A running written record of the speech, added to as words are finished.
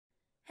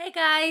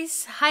Hey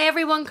guys, hi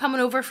everyone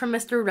coming over from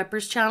Mr.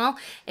 Ripper's channel.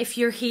 If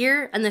you're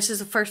here and this is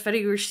the first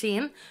video you're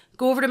seeing,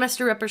 go over to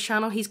Mr. Ripper's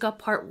channel. He's got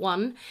part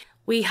 1.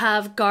 We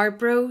have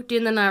Garbro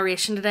doing the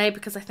narration today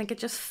because I think it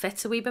just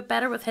fits a wee bit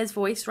better with his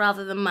voice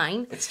rather than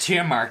mine. It's too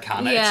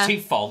Americana, Yeah. it's too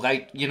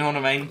Fall-Out, you know what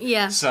I mean?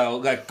 Yeah. So,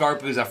 like,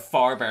 Garbro's a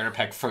far better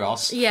pick for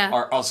us. Yeah.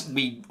 Or us,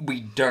 we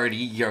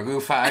dirty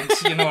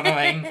Eurofags, you know what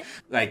I mean?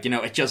 Like, you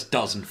know, it just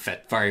doesn't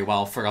fit very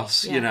well for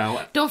us, you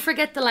know? Don't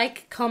forget to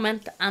like,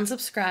 comment and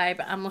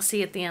subscribe, and we'll see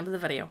you at the end of the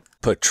video.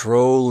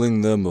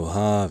 Patrolling the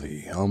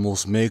Mojave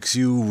almost makes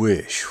you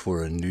wish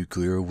for a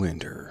nuclear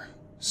winter.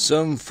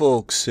 Some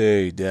folks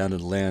say down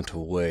Atlanta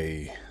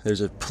way, there's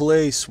a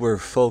place where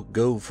folk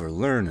go for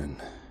learning.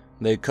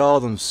 They call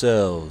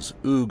themselves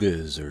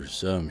Oogas or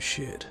some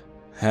shit.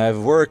 Have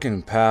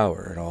working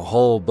power and a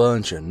whole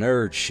bunch of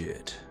nerd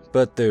shit.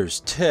 But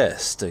there's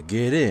tests to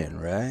get in,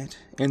 right?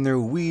 And they're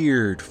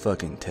weird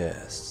fucking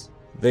tests.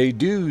 They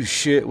do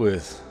shit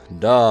with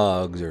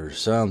dogs or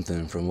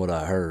something from what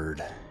I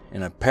heard.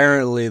 And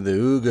apparently the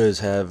Oogas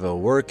have a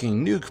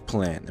working nuke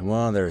plant in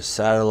one of their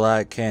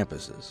satellite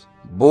campuses.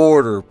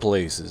 Border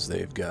places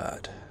they've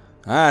got.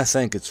 I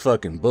think it's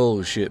fucking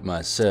bullshit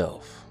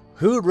myself.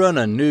 Who'd run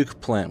a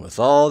nuke plant with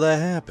all that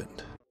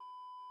happened?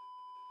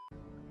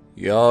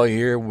 Y'all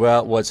hear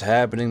about what's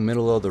happening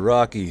middle of the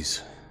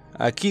Rockies?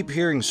 I keep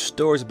hearing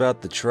stories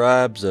about the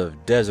tribes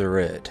of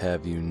Deseret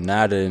have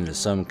united into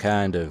some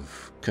kind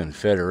of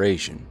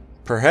confederation.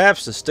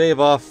 Perhaps to stave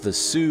off the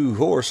Sioux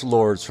horse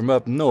lords from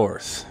up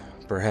north.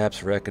 Perhaps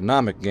for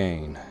economic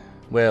gain.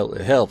 Well,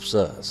 it helps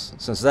us,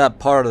 since that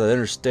part of the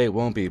interstate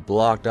won't be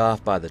blocked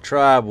off by the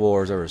tribe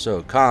wars that were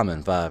so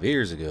common 5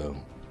 years ago.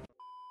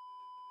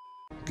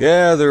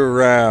 Gather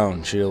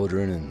around,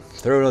 children, and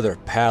throw another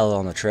pallet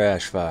on the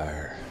trash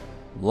fire.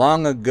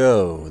 Long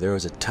ago, there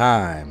was a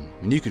time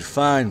when you could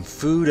find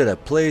food at a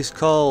place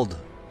called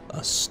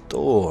a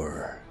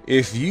store.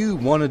 If you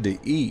wanted to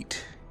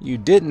eat, you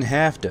didn't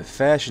have to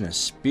fashion a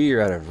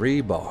spear out of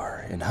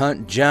rebar and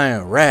hunt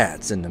giant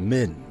rats in the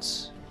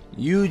middens.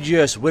 You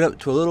just went up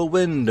to a little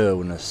window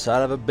in the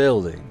side of a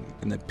building,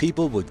 and the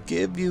people would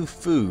give you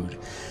food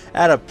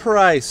at a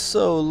price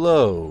so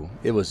low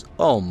it was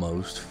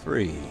almost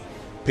free.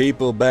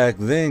 People back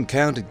then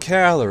counted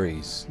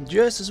calories,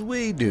 just as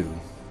we do,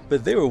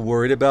 but they were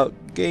worried about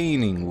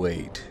gaining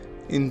weight.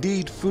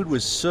 Indeed, food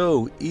was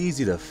so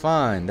easy to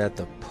find that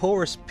the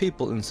poorest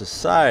people in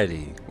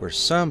society were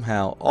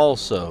somehow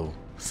also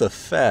the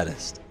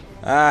fattest.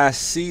 I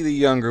see the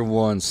younger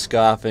ones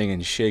scoffing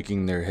and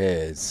shaking their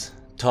heads.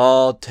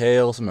 Tall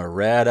tales from a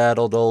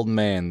rat-addled old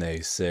man, they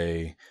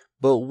say.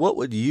 But what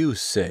would you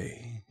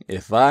say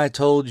if I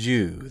told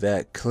you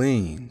that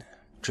clean,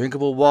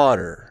 drinkable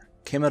water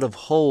came out of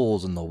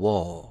holes in the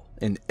wall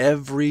in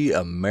every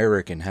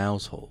American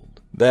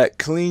household? That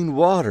clean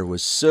water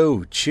was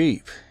so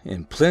cheap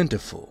and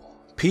plentiful.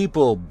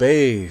 People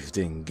bathed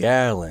in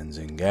gallons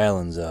and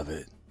gallons of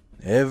it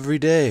every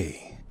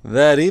day.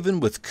 That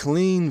even with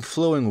clean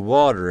flowing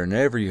water in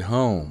every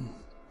home,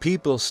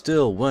 people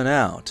still went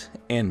out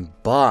and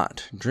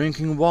bought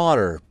drinking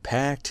water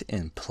packed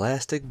in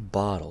plastic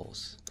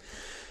bottles.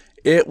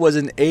 It was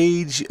an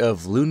age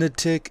of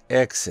lunatic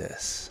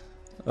excess.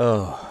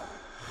 Oh,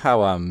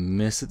 how I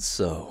miss it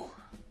so.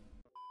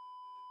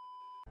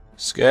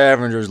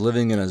 Scavengers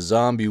living in a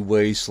zombie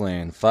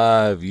wasteland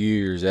 5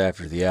 years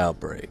after the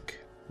outbreak.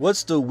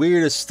 What's the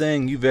weirdest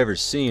thing you've ever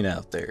seen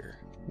out there?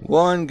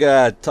 One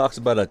guy talks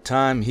about a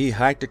time he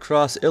hiked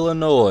across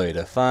Illinois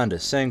to find a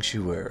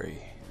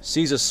sanctuary.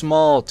 Sees a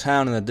small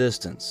town in the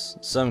distance,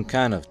 some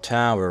kind of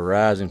tower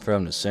rising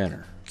from the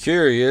center.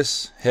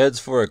 Curious, heads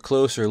for a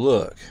closer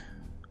look.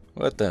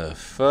 What the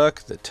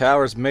fuck? The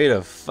tower's made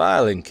of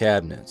filing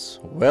cabinets,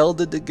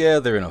 welded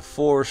together in a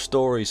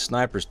 4-story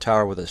sniper's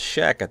tower with a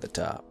shack at the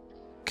top.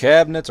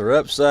 Cabinets are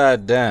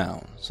upside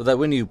down, so that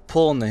when you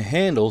pull on the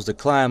handles to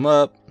climb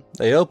up,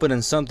 they open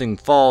and something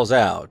falls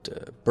out.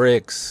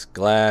 Bricks,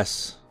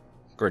 glass,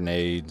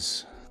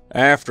 grenades.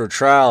 After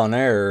trial and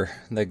error,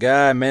 the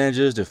guy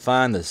manages to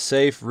find the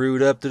safe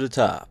route up to the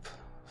top.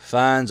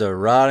 Finds a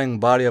rotting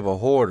body of a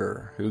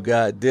hoarder who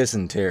got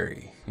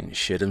dysentery and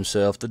shit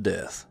himself to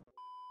death.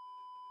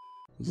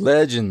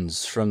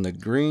 Legends from the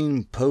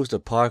green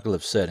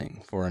post-apocalypse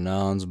setting for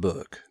Anon's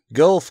book.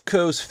 Gulf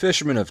Coast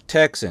fishermen of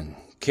Texan,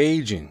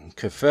 Cajun,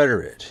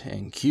 Confederate,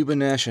 and Cuban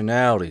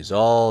nationalities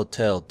all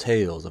tell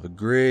tales of a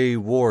gray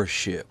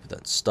warship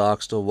that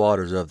stalks the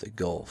waters of the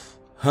Gulf,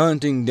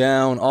 hunting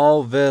down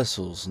all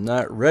vessels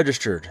not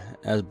registered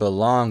as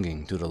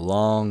belonging to the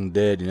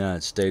long-dead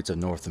United States of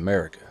North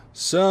America.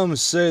 Some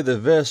say the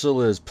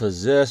vessel is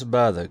possessed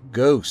by the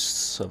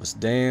ghosts of its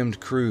damned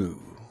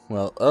crew,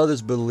 while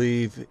others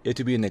believe it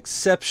to be an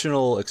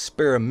exceptional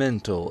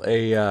experimental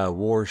AI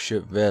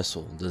warship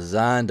vessel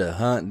designed to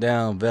hunt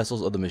down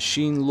vessels of the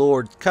Machine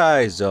Lord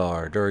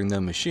Kaiser during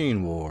the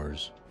Machine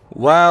Wars.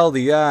 While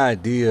the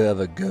idea of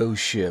a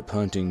ghost ship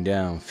hunting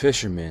down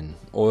fishermen,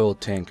 oil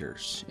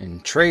tankers,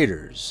 and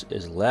traders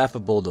is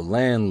laughable to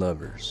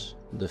landlubbers,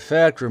 the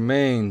fact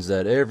remains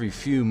that every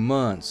few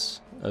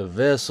months, a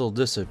vessel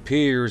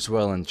disappears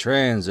while in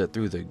transit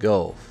through the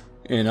Gulf,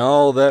 and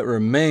all that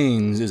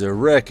remains is a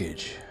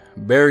wreckage,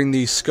 bearing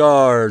the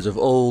scars of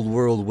old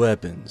world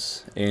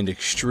weapons and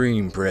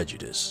extreme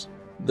prejudice.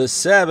 The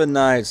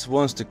Sabinites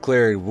once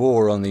declared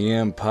war on the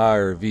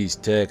Empire of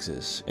East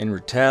Texas in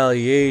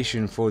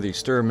retaliation for the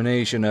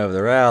extermination of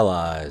their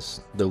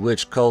allies, the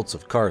witch cults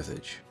of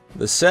Carthage.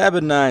 The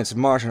Sabinites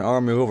marched an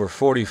army of over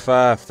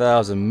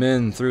 45,000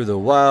 men through the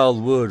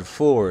wildwood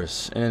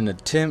forests in an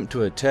attempt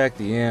to attack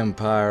the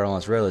Empire on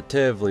its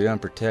relatively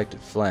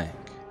unprotected flank.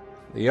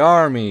 The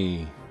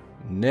army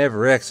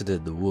never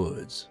exited the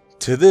woods.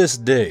 To this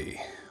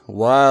day,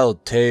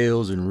 wild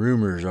tales and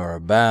rumors are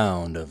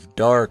abound of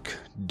dark,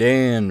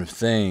 damned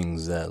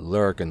things that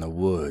lurk in the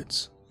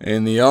woods,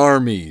 and the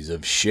armies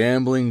of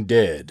shambling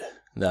dead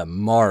that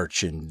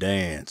march and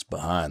dance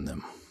behind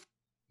them.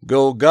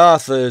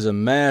 Golgotha is a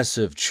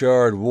massive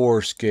charred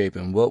warscape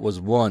in what was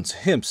once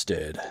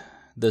Hempstead,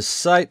 the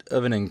site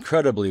of an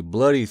incredibly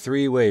bloody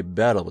three-way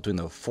battle between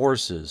the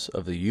forces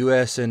of the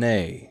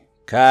USNA,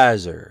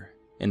 Kaiser,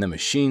 and the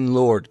Machine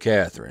Lord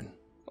Catherine.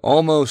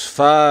 Almost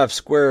 5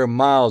 square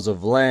miles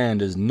of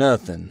land is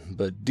nothing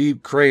but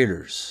deep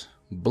craters,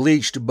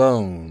 bleached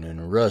bone,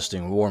 and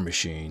rusting war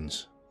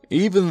machines.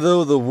 Even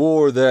though the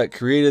war that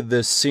created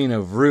this scene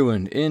of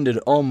ruin ended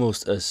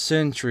almost a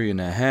century and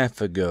a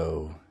half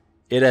ago,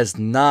 it has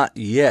not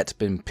yet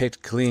been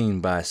picked clean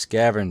by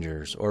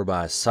scavengers or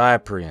by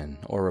Cyprian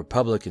or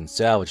Republican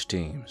salvage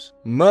teams,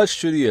 much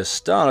to the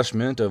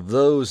astonishment of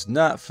those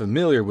not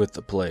familiar with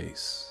the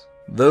place.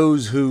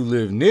 Those who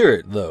live near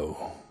it,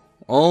 though,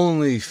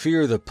 only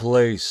fear the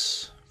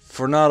place,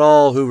 for not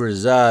all who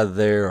reside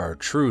there are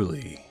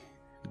truly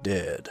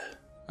dead.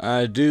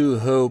 I do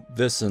hope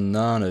this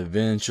Anon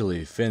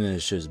eventually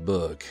finished his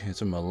book. It's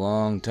from a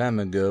long time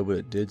ago, but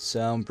it did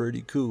sound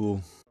pretty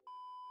cool.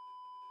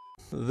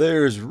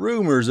 There's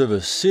rumors of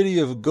a city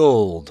of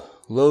gold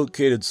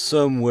located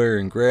somewhere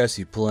in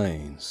grassy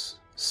plains.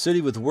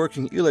 City with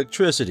working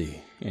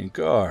electricity and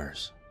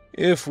cars.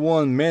 If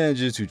one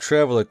manages to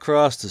travel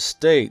across the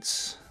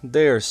states,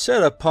 they are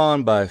set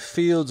upon by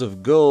fields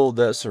of gold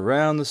that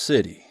surround the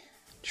city.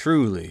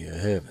 Truly a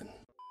heaven.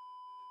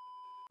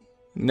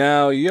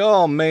 Now,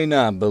 y'all may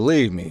not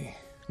believe me.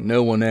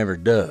 No one ever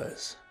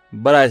does.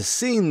 But I've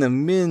seen the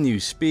men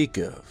you speak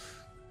of.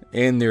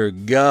 And their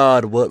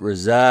God what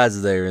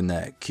resides there in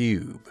that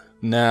cube.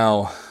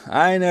 Now,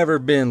 I ain't never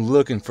been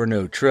looking for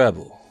no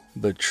trouble,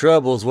 but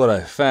trouble's what I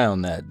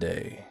found that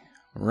day.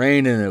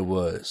 Raining it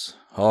was,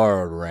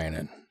 hard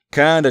raining.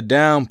 Kinda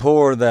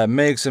downpour that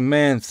makes a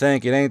man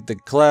think it ain't the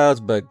clouds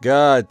but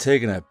God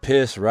taking a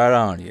piss right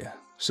on you.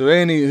 So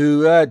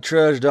anywho, I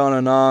trudged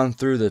on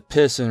through the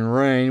pissin'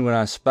 rain when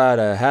I spied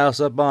a house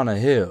up on a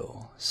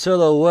hill,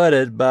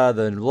 silhouetted by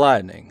the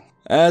lightning.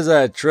 As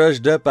I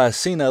trudged up, I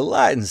seen a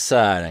light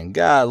inside and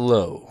got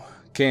low.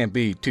 Can't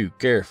be too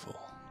careful.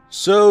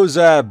 So's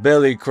I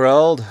belly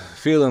crawled,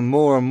 feeling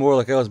more and more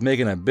like I was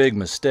making a big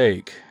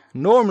mistake.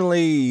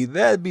 Normally,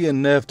 that'd be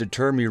enough to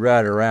turn me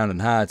right around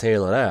and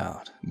hightail it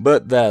out.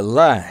 But that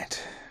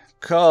light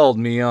called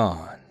me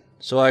on.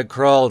 So I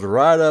crawled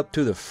right up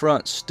to the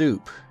front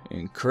stoop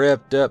and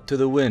crept up to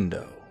the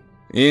window.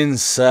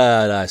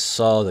 Inside, I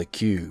saw the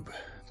cube,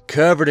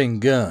 covered in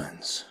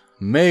guns,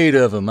 made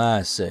of 'em,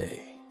 I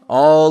say.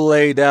 All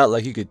laid out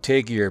like you could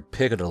take your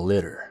pick of the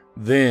litter.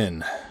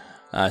 Then,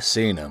 I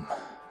seen 'em,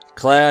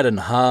 clad in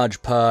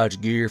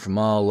hodgepodge gear from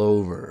all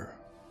over.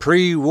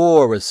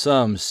 Pre-war with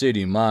some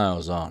city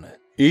miles on it.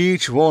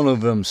 Each one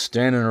of 'em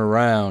standing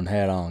around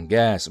had on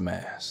gas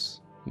masks.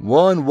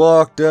 One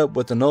walked up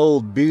with an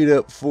old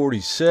beat-up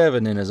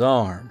 47 in his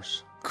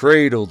arms,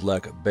 cradled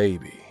like a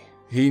baby.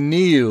 He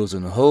kneels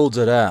and holds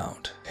it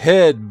out,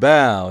 head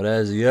bowed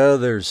as the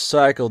others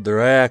cycled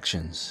their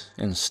actions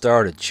and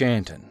started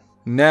chanting.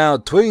 Now,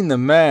 between the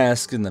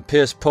mask and the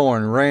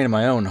piss-pouring rain and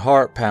my own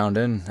heart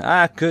pounding,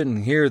 I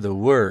couldn't hear the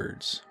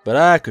words, but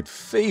I could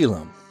feel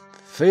 'em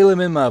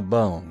in my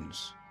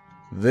bones.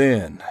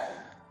 Then,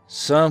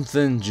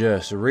 something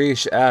just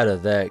reached out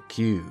of that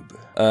cube.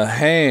 A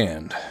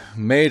hand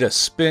made of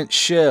spent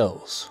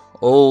shells,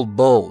 old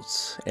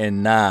bolts,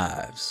 and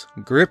knives,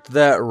 gripped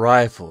that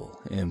rifle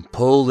and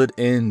pulled it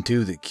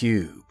into the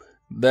cube.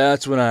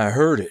 That's when I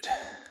heard it,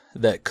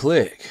 that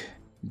click.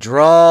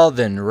 Draw,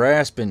 then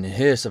rasping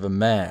hiss of a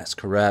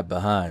mask right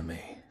behind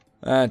me.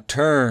 I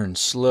turned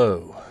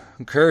slow,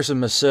 cursing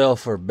myself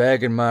for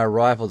bagging my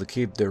rifle to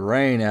keep the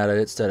rain out of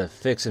it instead of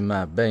fixing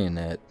my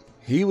bayonet.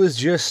 He was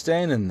just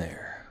standing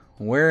there,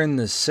 wearing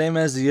the same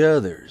as the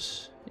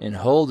others, and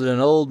holding an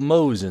old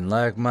Mosin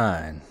like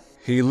mine.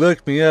 He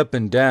looked me up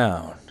and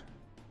down,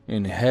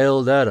 and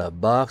held out a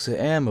box of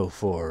ammo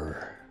for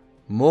her.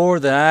 More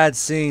than I'd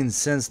seen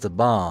since the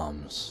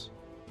bombs.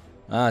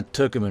 I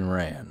took him and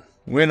ran.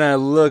 When I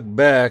looked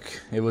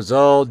back, it was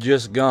all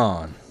just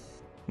gone,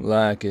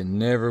 like it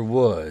never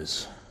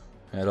was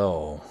at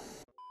all.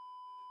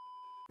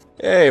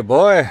 Hey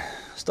boy,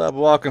 stop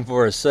walking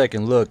for a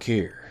second look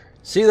here.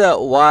 See that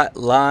white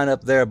line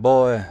up there,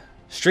 boy?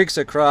 Streaks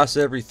across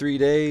every 3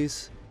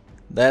 days?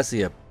 That's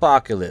the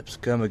apocalypse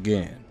come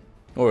again.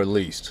 Or at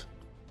least,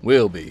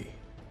 will be.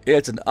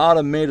 It's an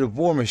automated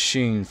war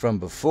machine from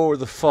before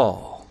the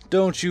fall.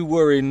 Don't you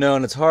worry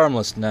none, it's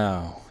harmless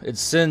now.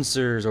 Its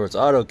sensors or its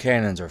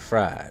autocannons are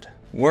fried.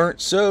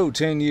 Weren't so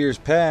 10 years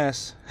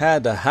past.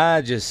 Had to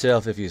hide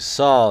yourself if you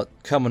saw it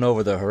coming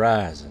over the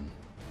horizon.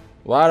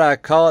 Why'd I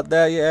call it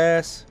that, you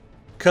ask?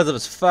 'Cause of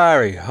its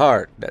fiery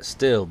heart that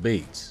still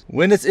beats.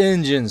 When its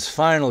engines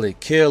finally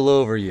kill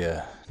over you,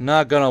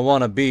 not gonna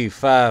wanna be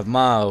 5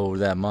 miles over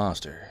that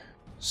monster.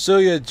 So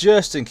you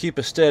adjust and keep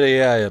a steady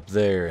eye up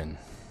there and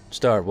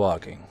start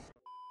walking.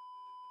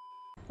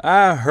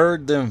 I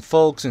heard them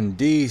folks in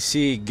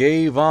D.C.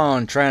 gave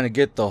on trying to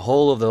get the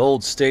whole of the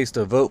old states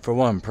to vote for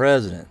one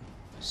president.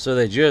 So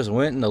they just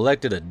went and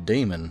elected a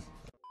demon.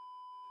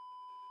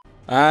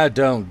 I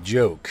don't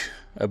joke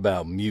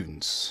about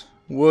mutants.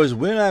 Was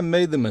when I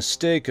made the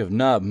mistake of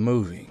not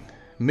moving.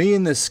 Me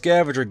and the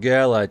scavenger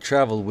gal I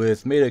traveled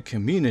with made a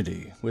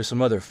community with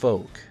some other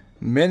folk.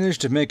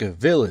 Managed to make a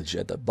village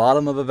at the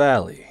bottom of a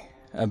valley.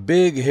 A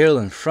big hill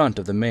in front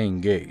of the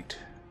main gate.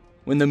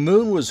 When the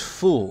moon was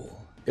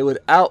full, it would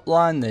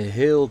outline the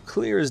hill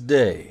clear as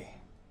day.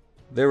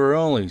 There were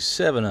only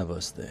 7 of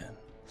us then.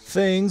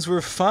 Things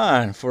were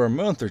fine for a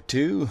month or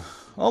 2.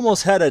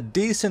 Almost had a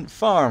decent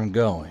farm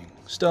going.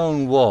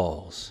 Stone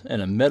walls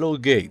and a metal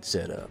gate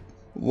set up.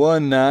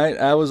 One night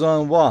I was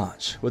on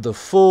watch with a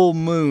full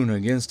moon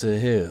against a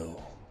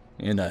hill.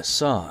 And I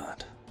saw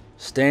it.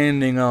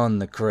 Standing on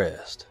the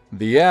crest.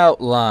 The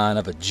outline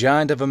of a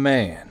giant of a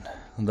man.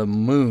 The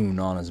moon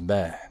on his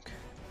back.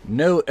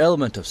 No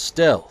element of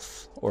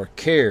stealth or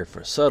care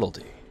for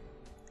subtlety.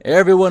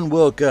 Everyone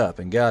woke up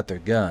and got their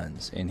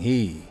guns, and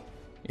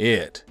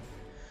it,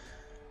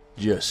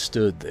 just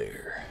stood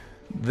there.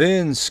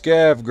 Then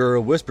Scav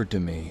Girl whispered to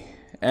me,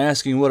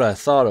 asking what I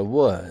thought it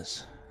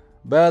was.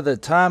 By the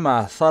time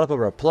I thought up a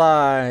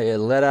reply, it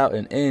let out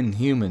an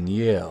inhuman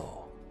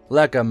yell,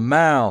 like a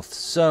mouth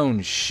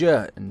sewn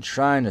shut and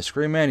trying to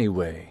scream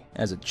anyway,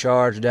 as it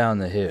charged down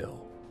the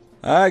hill.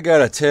 I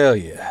gotta tell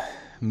you,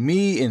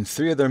 me and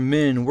 3 other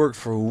men worked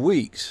for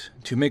weeks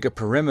to make a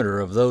perimeter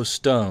of those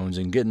stones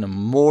and getting them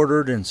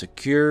mortared and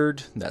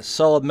secured, that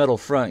solid metal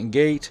front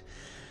gate,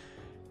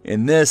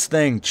 and this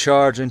thing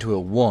charged into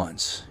it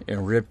once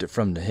and ripped it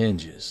from the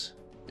hinges.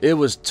 It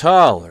was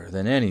taller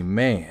than any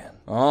man,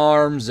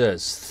 arms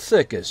as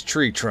thick as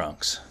tree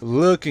trunks,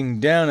 looking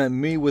down at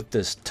me with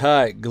this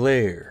tight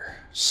glare,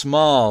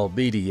 small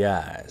beady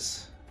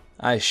eyes.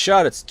 I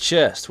shot its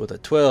chest with a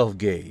 12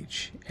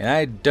 gauge, and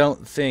I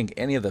don't think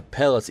any of the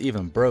pellets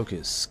even broke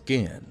his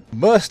skin.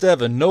 Must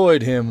have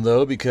annoyed him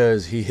though,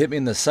 because he hit me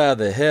in the side of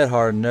the head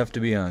hard enough to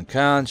be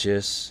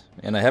unconscious,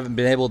 and I haven't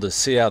been able to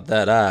see out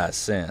that eye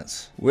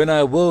since. When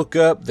I woke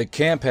up, the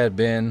camp had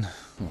been,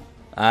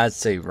 I'd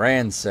say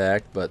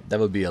ransacked, but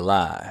that would be a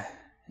lie.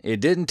 It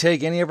didn't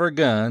take any of our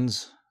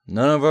guns,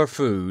 none of our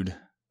food,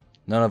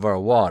 none of our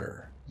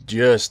water.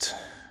 Just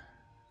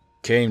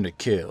came to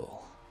kill.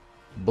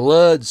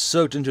 Blood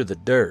soaked into the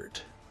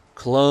dirt,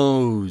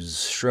 clothes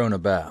strewn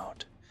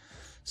about,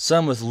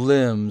 some with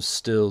limbs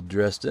still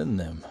dressed in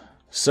them,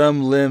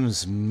 some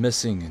limbs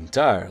missing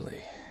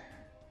entirely.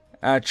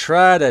 I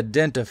tried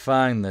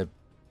identifying the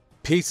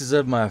pieces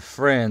of my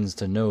friends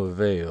to no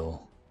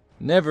avail.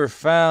 Never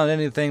found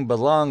anything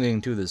belonging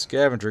to the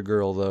scavenger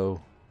girl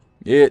though.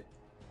 It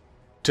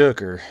took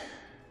her.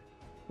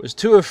 Was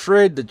too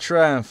afraid to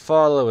try and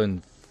follow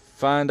and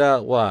find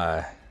out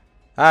why.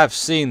 I've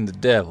seen the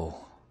devil.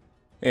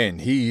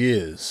 And he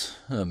is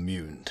a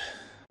mutant.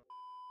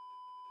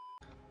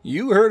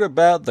 You heard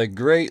about the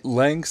great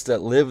lynx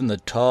that live in the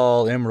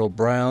tall emerald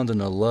browns in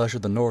the lush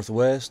of the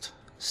northwest?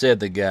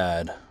 Said the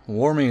guide,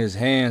 warming his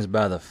hands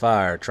by the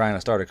fire, trying to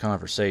start a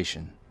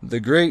conversation. The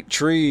great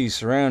trees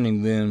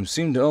surrounding them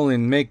seemed to only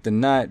make the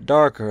night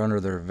darker under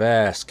their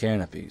vast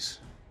canopies.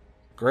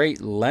 Great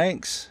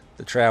lynx?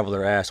 The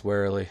traveler asked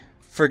warily.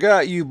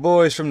 Forgot you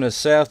boys from the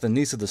south and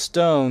east of the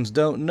stones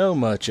don't know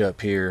much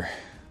up here.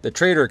 The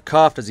trader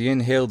coughed as he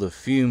inhaled the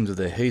fumes of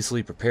the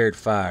hastily prepared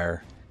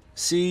fire.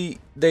 See,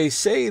 they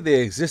say they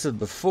existed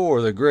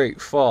before the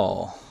Great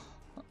Fall.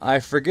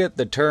 I forget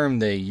the term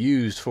they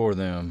used for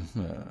them.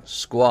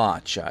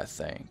 Squatch, I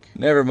think.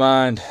 Never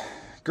mind.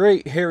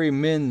 Great hairy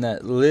men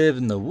that live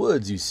in the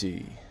woods, you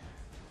see.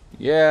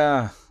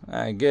 Yeah,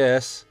 I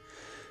guess.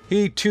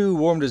 He too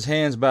warmed his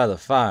hands by the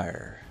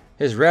fire.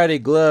 His ratty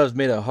gloves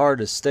made it hard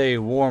to stay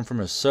warm from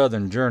a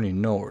southern journey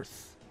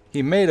north.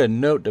 He made a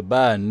note to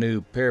buy a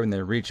new pair when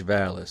they reached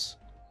Vallis.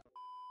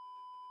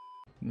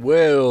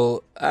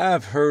 Well,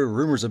 I've heard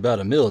rumors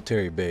about a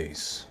military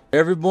base.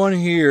 Everyone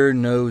here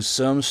knows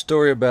some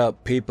story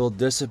about people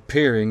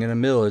disappearing in a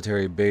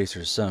military base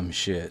or some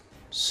shit.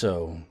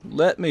 So,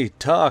 let me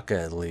talk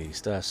at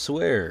least, I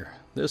swear.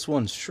 This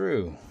one's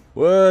true.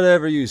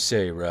 Whatever you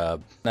say,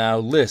 Rob. Now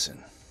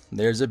listen,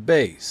 there's a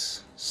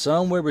base,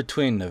 somewhere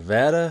between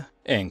Nevada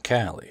and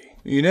Cali.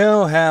 You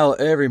know how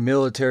every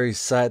military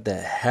site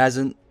that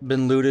hasn't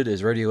been looted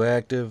is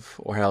radioactive,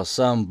 or how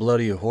some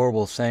bloody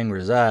horrible thing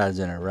resides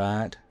in it,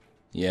 right?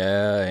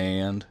 Yeah,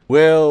 and...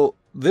 Well,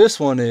 This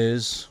one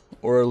is,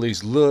 or at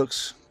least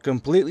looks,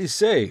 completely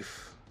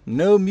safe.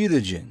 No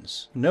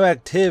mutagens, no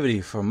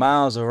activity for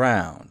miles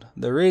around.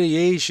 The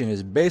radiation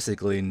is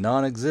basically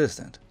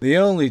non-existent. The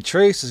only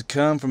traces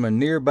come from a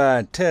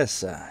nearby test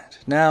site.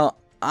 Now,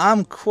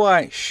 I'm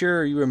quite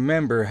sure you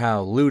remember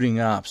how looting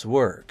ops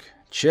work.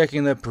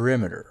 Checking the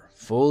perimeter,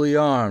 fully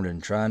armed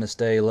and trying to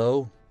stay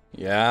low.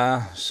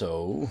 Yeah,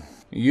 so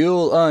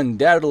you'll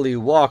undoubtedly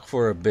walk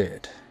for a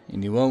bit,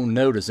 and you won't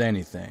notice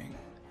anything.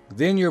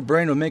 Then your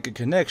brain will make a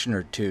connection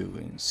or two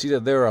and see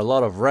that there are a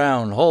lot of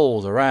round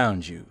holes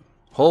around you.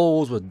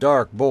 Holes with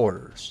dark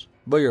borders.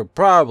 But you're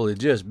probably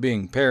just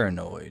being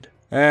paranoid.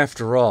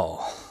 After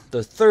all,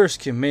 the thirst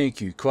can make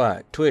you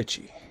quite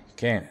twitchy,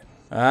 can't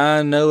it?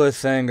 I know a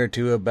thing or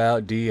two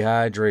about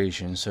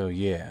dehydration, so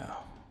yeah.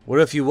 What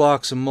if you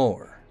walk some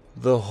more?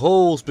 The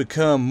holes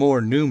become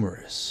more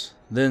numerous,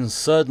 then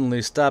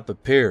suddenly stop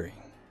appearing.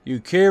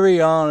 You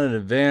carry on and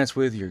advance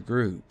with your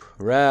group,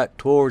 right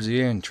towards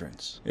the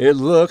entrance. It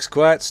looks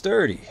quite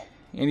sturdy,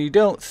 and you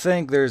don't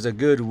think there's a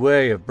good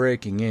way of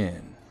breaking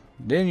in.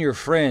 Then your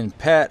friend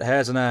Pat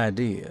has an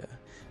idea.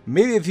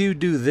 Maybe if you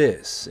do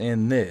this,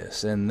 and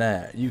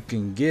that, you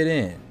can get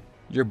in.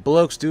 Your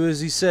blokes do as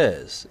he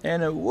says,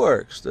 and it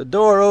works. The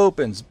door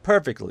opens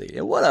perfectly,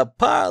 and what a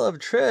pile of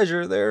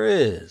treasure there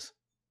is.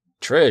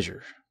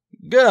 Treasure.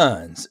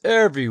 Guns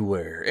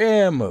everywhere,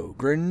 ammo,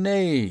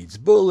 grenades,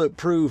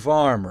 bulletproof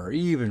armor,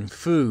 even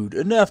food,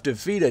 enough to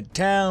feed a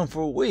town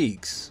for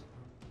weeks.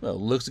 Well,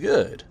 looks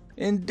good.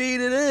 Indeed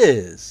it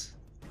is.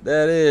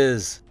 That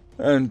is,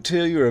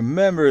 until you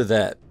remember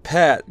that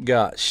Pat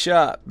got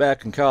shot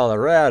back in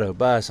Colorado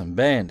by some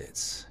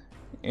bandits.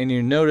 And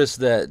you notice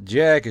that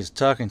Jack is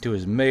talking to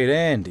his mate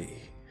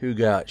Andy, who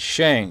got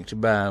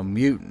shanked by a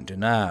mutant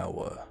in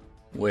Iowa.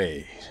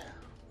 Wait,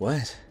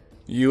 what?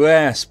 You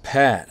ask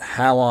Pat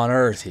how on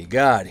earth he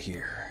got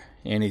here,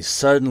 and he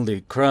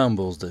suddenly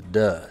crumbles to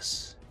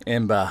dust.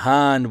 And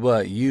behind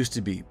what used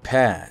to be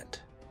Pat,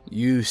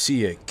 you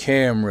see a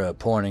camera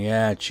pointing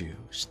at you,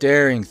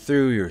 staring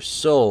through your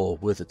soul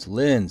with its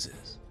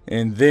lenses.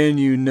 And then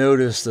you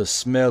notice the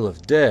smell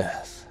of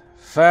death,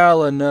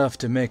 foul enough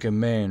to make a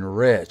man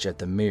retch at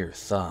the mere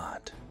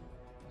thought.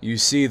 You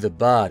see the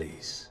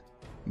bodies,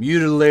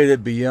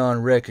 mutilated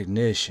beyond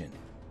recognition,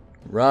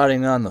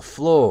 rotting on the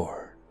floor.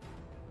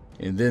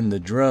 And then the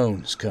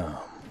drones come.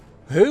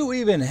 Who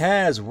even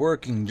has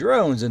working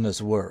drones in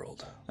this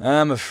world?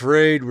 I'm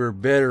afraid we're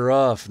better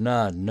off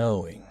not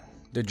knowing.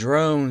 The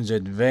drones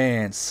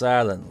advance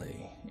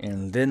silently,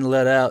 and then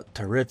let out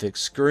terrific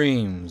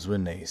screams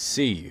when they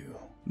see you.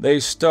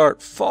 They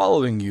start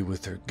following you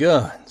with their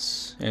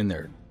guns and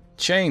their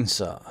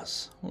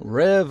chainsaws.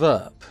 Rev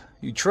up.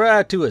 You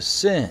try to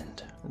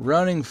ascend,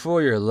 running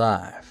for your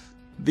life.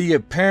 The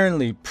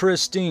apparently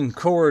pristine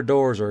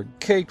corridors are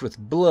caked with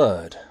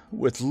blood,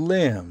 with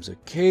limbs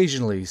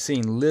occasionally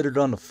seen littered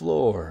on the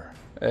floor.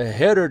 A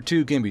head or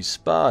two can be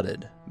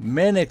spotted,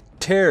 manic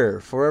terror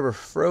forever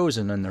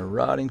frozen on their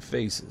rotting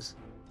faces.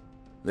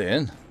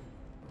 Then,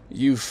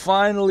 you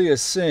finally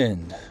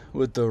ascend,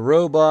 with the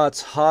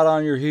robots hot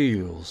on your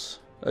heels.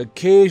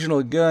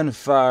 Occasional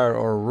gunfire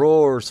or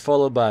roars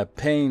followed by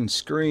pained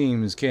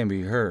screams can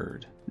be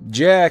heard.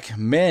 Jack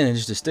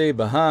managed to stay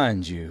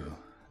behind you.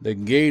 The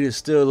gate is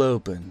still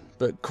open,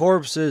 but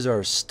corpses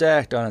are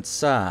stacked on its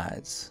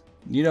sides.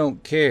 You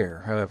don't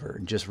care,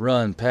 however, just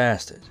run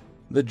past it.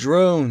 The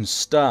drones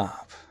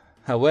stop.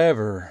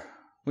 However,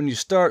 when you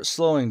start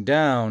slowing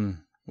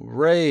down,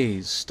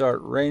 rays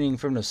start raining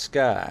from the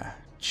sky,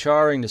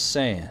 charring the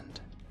sand.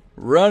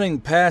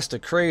 Running past the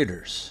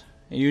craters,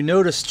 and you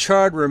notice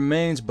charred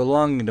remains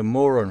belonging to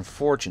more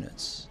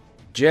unfortunates.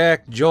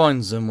 Jack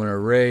joins them when a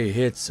ray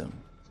hits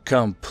him,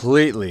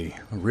 completely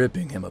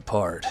ripping him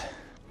apart.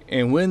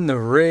 And when the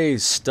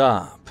rays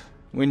stop,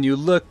 when you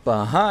look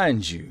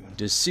behind you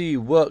to see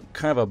what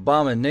kind of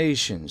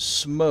abomination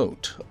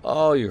smote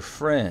all your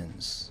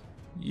friends,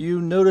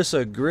 you notice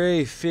a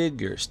gray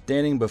figure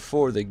standing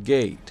before the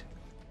gate,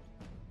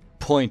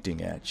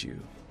 pointing at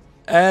you.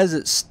 As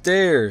it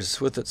stares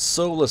with its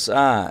soulless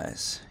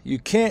eyes, you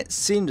can't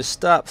seem to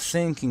stop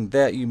thinking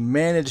that you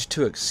managed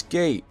to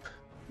escape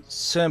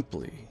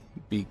simply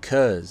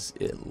because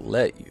it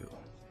let you.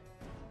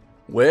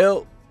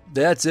 Well,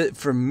 that's it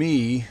from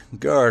me,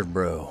 Guard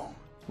Bro.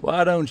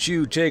 Why don't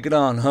you take it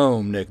on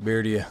home,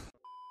 Neckbeardia?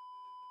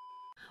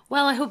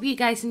 Well, I hope you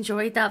guys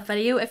enjoyed that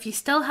video. If you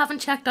still haven't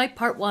checked out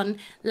part 1,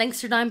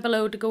 links are down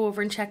below to go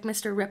over and check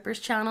Mr. Ripper's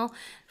channel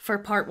for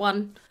part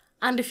 1.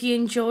 And if you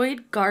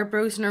enjoyed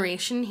Garbro's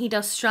narration, he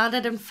does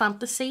Stranded in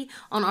Fantasy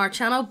on our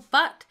channel,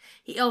 but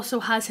he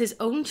also has his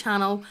own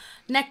channel,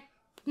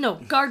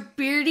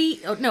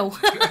 Guardbeardy. Oh no,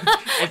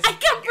 I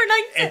can't pronounce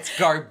pronounce it. It's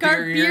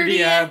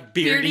Garbeardia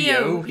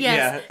Beardio.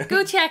 Yes, Yeah.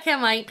 go check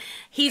him out.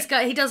 He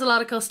does a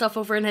lot of cool stuff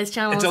over in his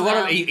channel. It's as a lot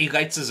well. of he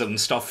writes his own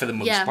stuff for the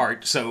most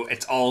part, so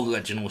it's all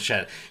original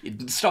shit.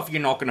 Stuff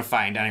you're not going to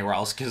find anywhere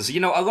else, because, you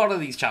know, a lot of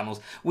these channels,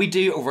 we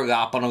do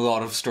overlap on a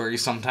lot of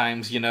stories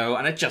sometimes, you know,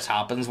 and it just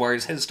happens,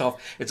 whereas his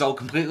stuff, it's all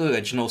completely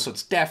original, so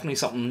it's definitely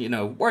something, you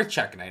know, worth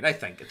checking out. I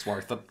think it's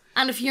worth it.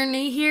 And if you're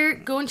new here,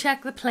 go and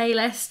check the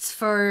playlists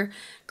for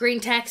Green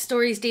Tech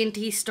Stories,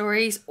 D&T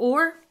Stories,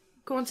 or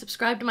go and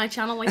subscribe to my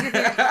channel while you're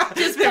here.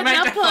 Just put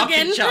that plug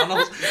in.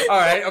 Channels. All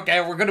right, okay,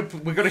 we're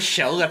gonna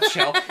shell. Let's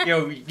shell.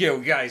 Yo,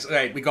 guys.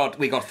 Right, we got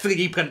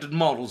 3D printed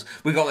models.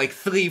 We got like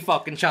 3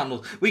 fucking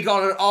channels. We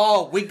got it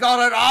all.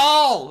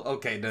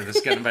 Okay, no, this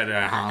is getting better.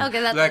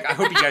 Okay, that's like, I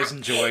hope you guys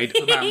enjoyed.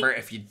 Remember,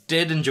 if you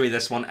did enjoy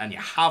this one and you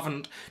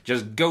haven't,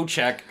 just go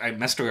check out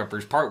Mr.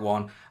 Ripper's Part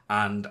 1.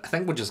 And I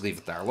think we'll just leave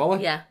it there, will we?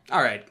 Yeah.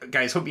 All right,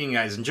 guys. Hope you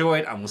guys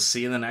enjoyed, and we'll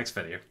see you in the next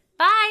video.